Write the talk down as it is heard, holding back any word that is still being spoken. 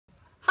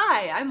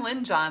Hi, I'm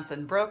Lynn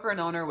Johnson, broker and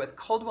owner with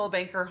Coldwell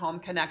Banker Home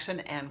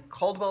Connection and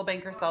Coldwell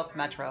Banker South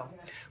Metro.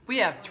 We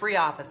have 3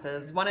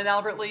 offices, one in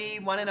Albert Lea,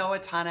 one in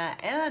Owatonna,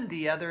 and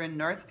the other in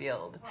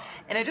Northfield.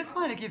 And I just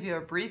wanted to give you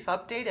a brief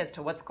update as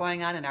to what's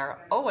going on in our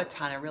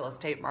Owatonna real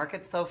estate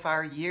market so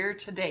far year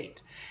to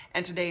date.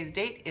 And today's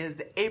date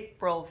is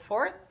April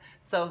 4th.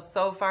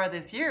 So far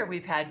this year,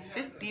 we've had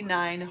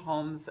 59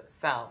 homes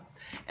sell.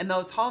 And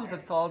those homes have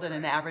sold in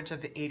an average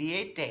of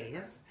 88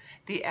 days.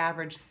 The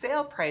average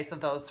sale price of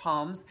those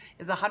homes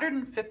is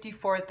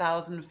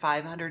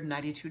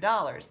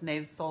 $154,592, and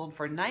they've sold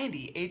for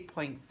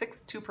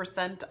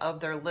 98.62% of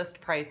their list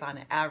price on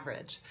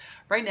average.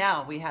 Right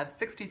now, we have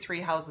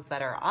 63 houses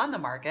that are on the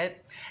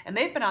market, and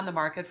they've been on the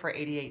market for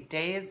 88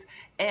 days,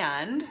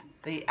 and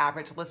the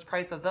average list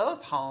price of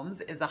those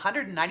homes is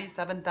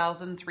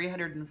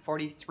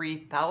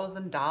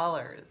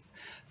 $197,343,000.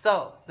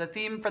 So the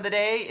theme for the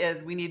day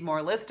is we need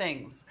more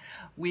listings.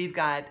 We've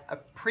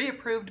got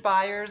pre-approved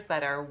buyers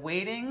that are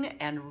waiting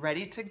and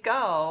ready to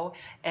go,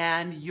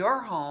 and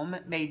your home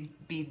may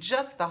be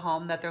just the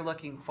home that they're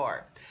looking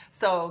for.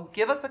 So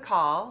give us a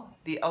call,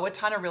 the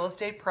Owatonna Real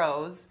Estate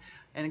Pros,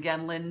 and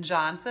again, Lynn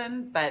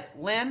Johnson, but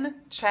Lynn,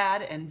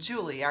 Chad, and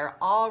Julie are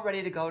all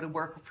ready to go to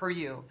work for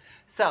you.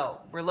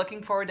 So we're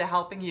looking forward to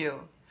helping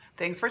you.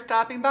 Thanks for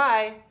stopping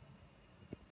by.